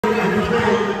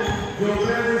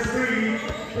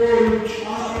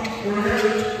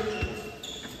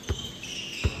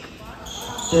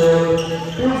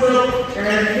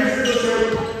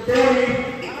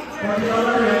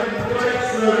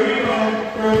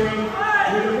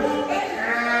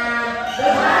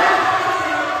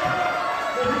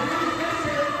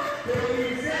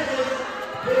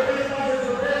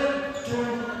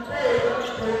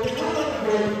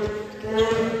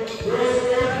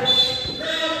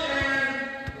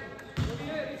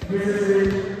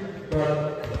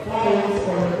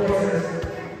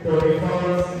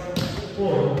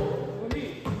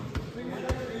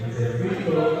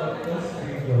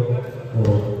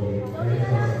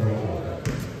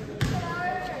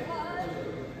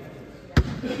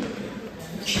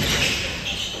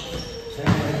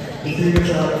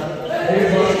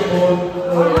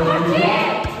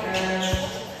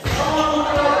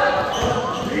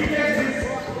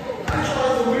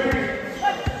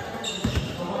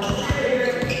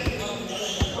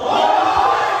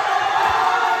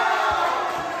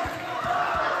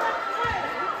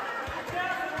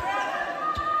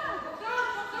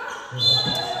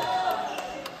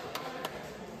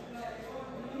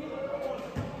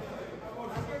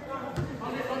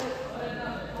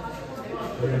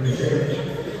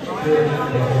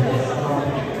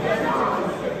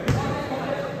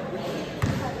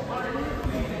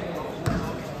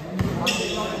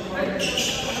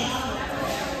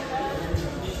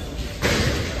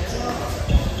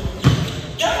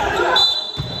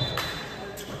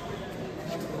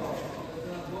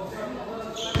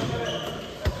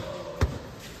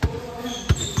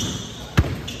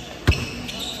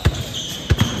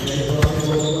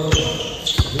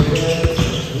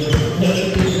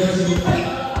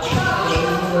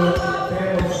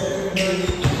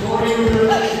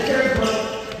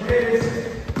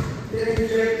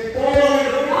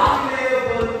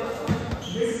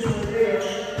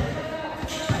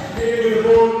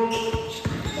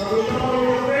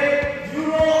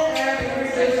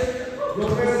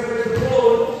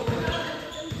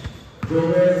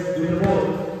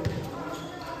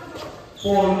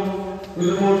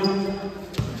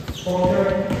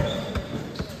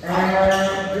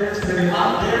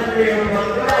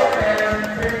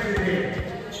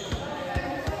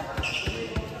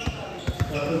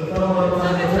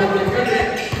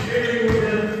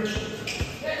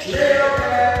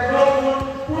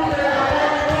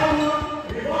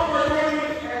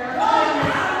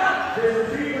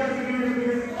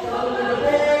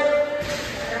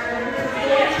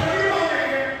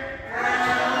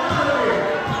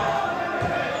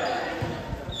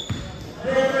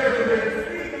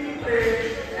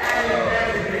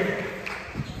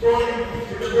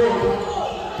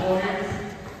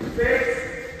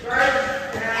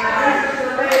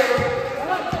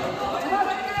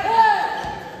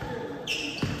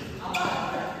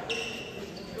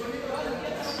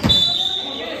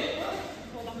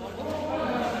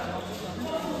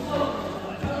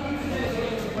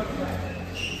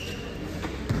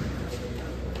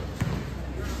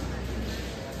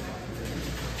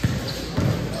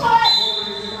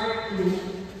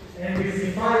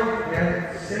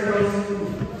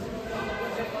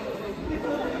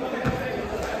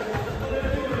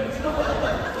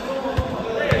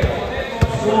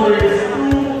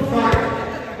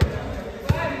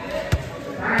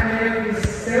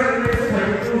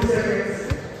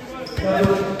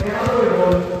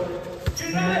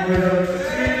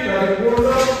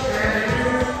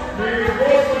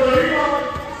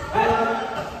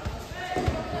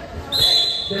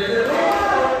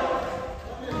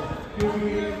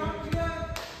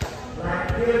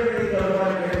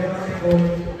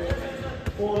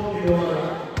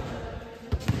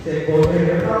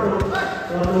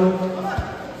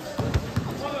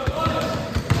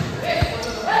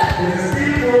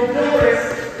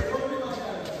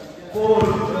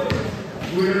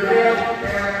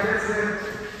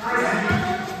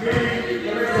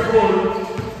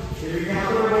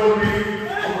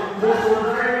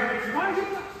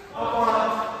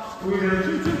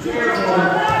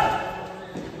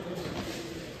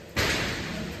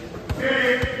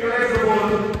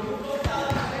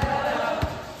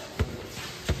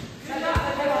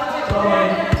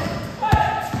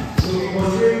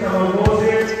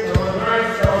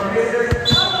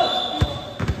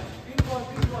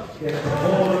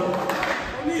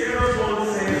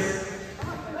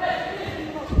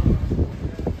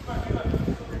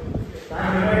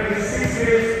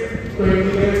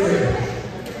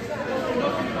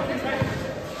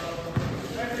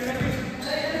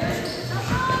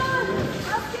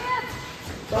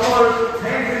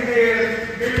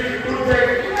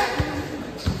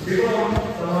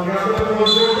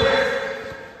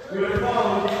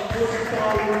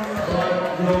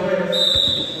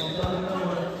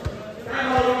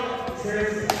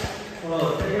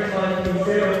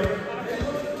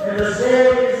the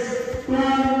score is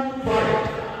 2-5.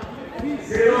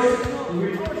 Zeros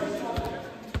win.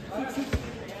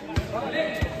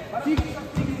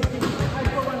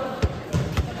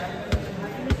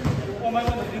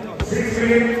 6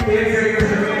 minutes, 10 seconds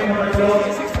remaining on the clock,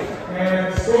 and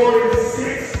score is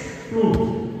 6-2.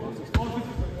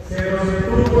 Zeros with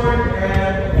 2 points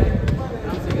and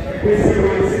FPC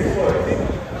with 6 points.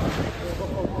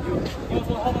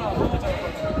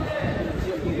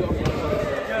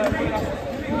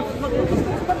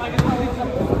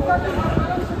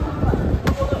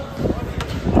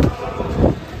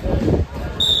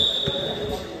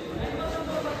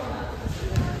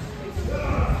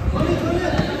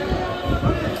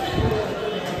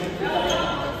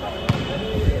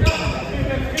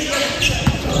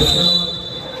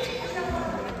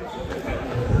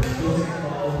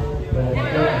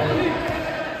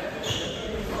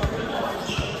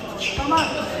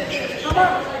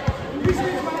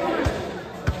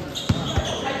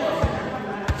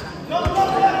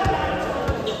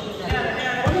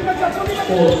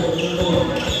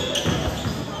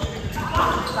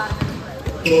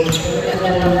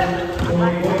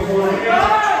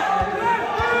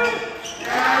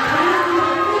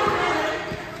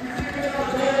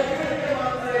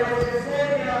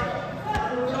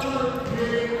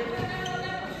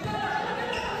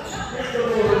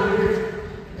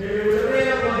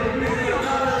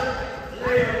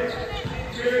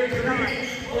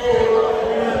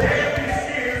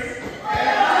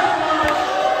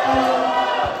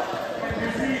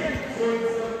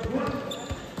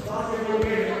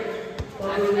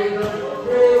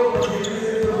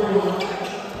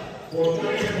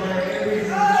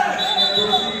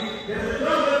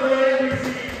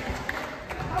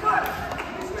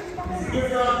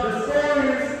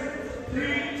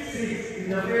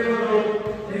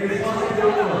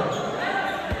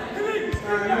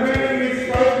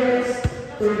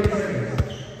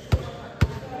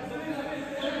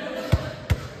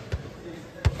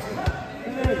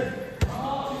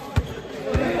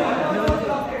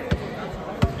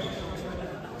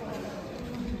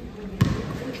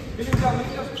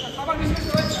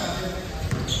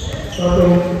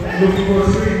 Looking for a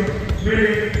swing,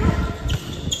 winning.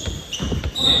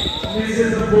 This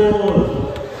is the ball.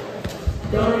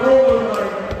 Turnover by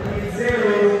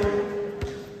 0.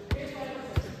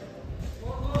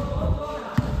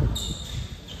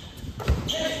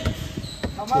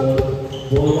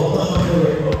 Ball off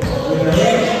with a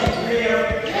layup.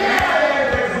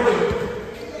 That's good.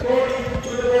 Going to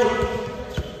the ball.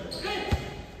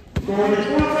 Going to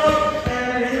pull up and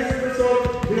this is the shot.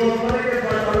 We were connected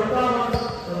by Arunachal.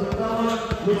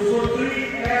 Looks for 3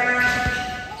 and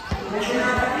this is in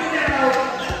and out.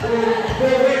 Go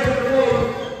away from the ball.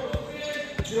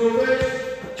 Go away,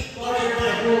 far away from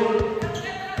the ball.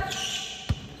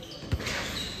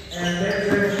 And that's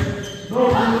it. No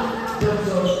good.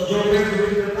 So go away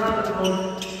with the ball.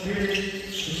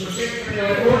 It's a 6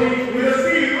 and Tony with a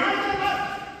speed.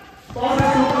 Passes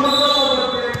to Arunachal,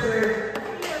 but that's a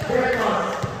great pass.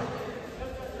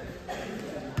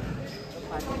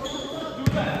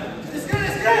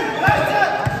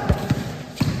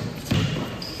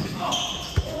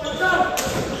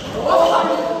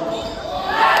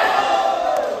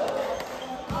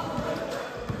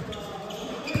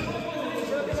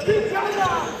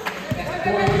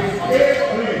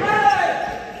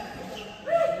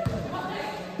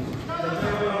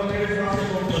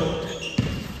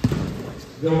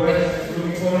 The West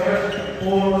looking for her,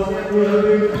 Paul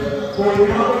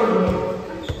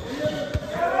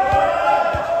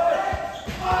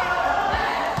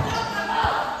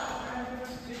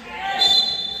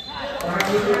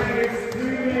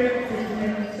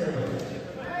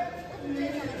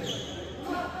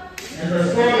and the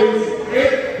score is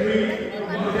 8-3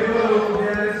 in the favor of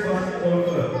NERIST basketball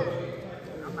club.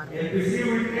 NPC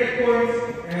with 8 points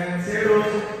and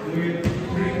Zeros with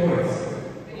 3 points.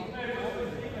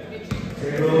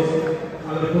 Zeros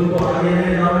अगर खुद को आगे ले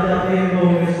जाना चाहते हैं तो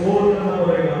उन्हें स्कोर करना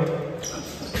पड़ेगा.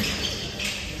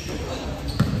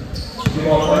 जो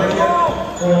operator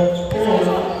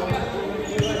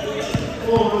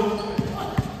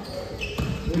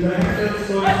with the handles,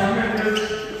 so some handles,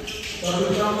 but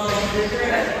some of the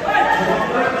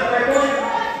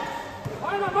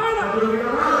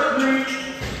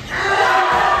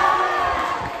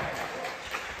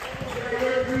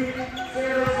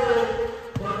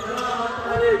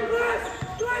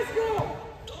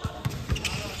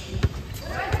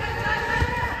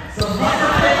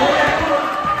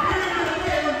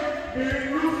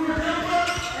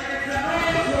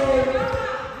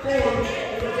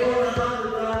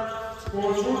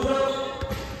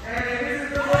and this is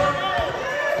the one.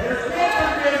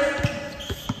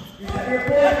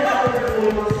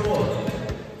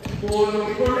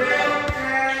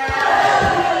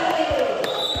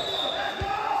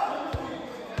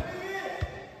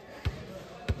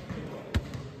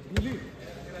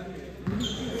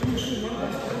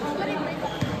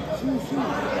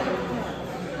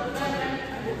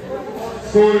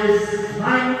 Score is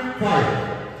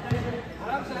 9-5.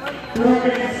 2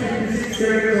 minutes 56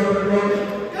 seconds on the clock.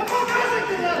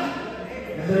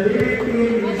 And the leading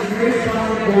team is NERIST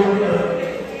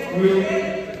with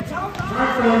 9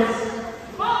 points.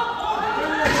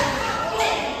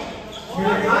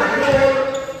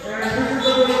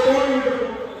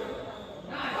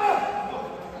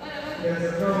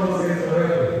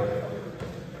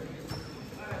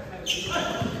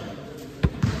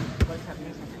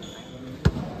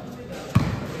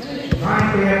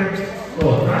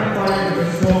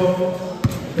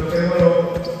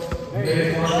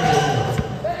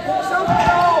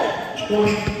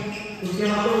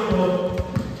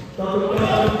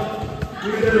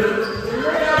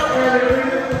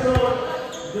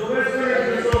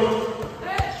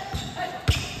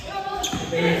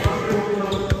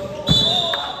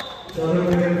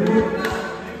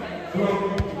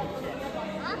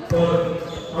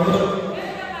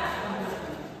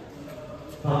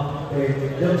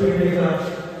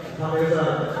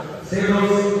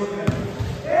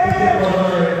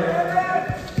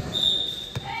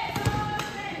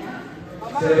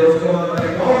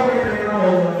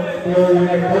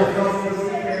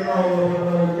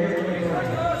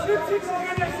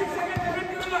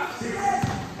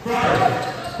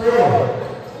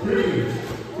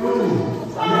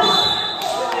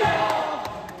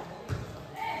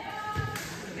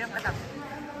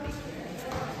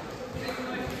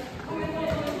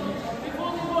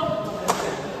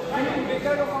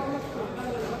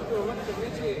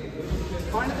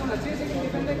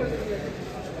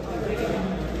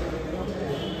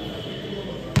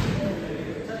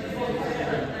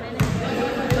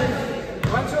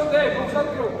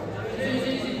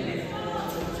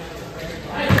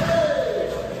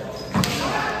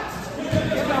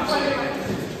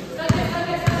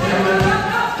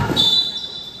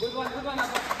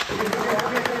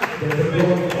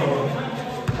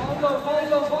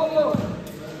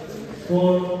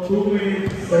 For 2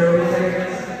 minutes 70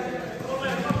 seconds.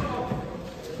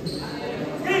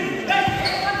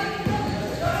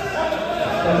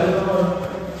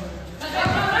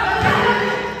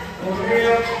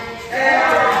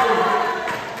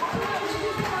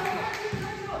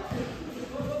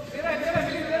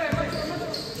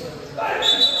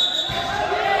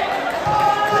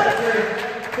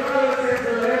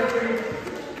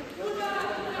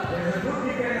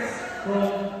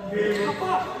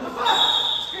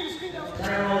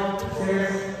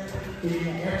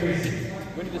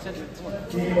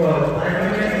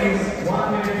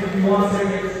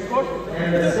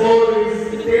 And the score is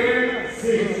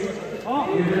 10-6.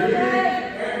 With the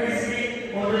FBC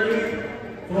already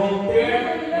from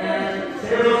 10 and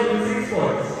 0 to 6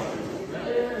 points.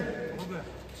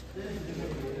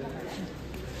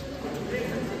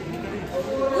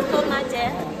 Utom aja.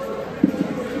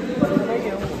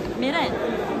 Merah.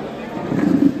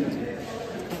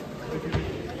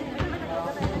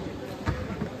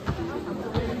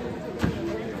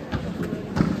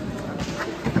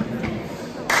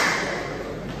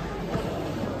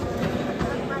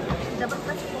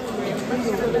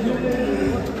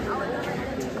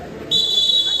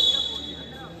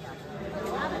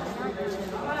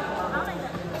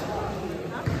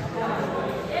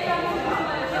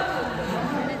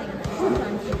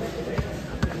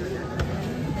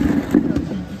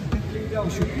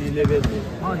 Should be level.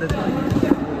 Oh, that's fine.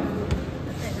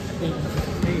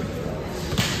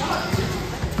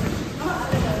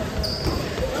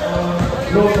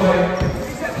 Low point.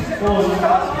 Foul.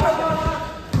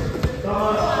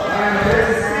 And there's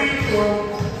a speed from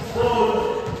foul.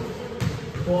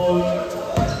 For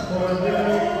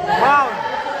Wow!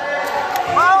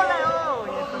 Wow!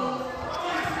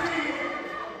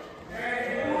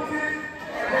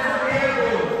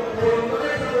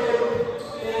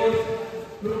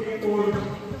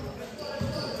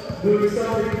 doing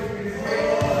something in his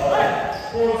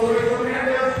head. Oh, so it's on the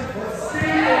handles, but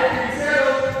still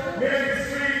himself, getting the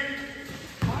street.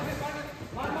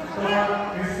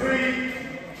 Is free.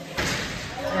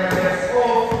 And that's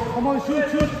off. Come on, shoot,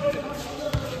 shoot.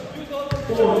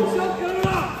 Four.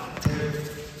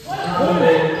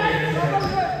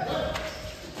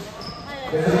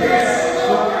 There's a miss.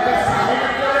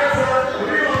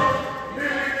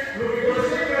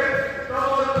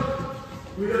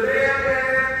 With a layup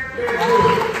and let's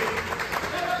go.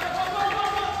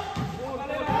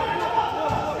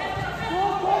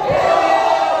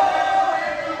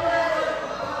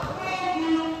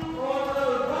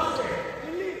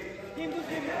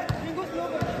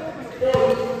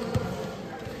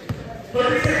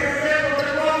 Thirty seconds.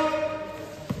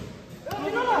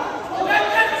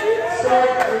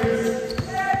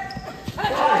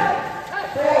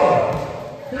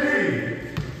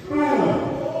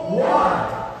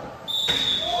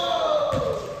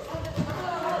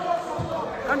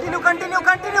 Continue, continue,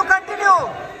 continue,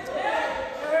 continue.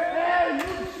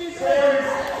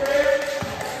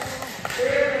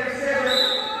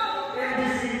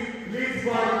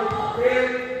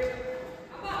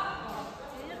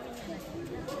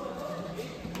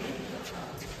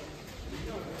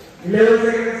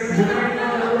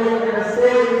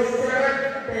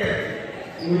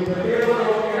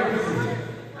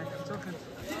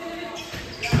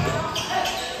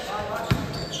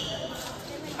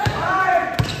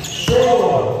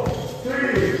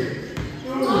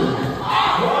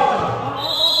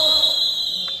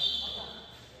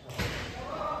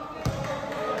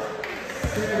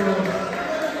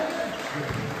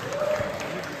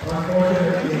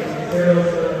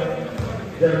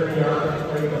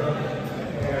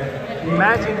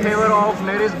 Match in favor of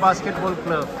NERIST Basketball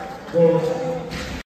Club.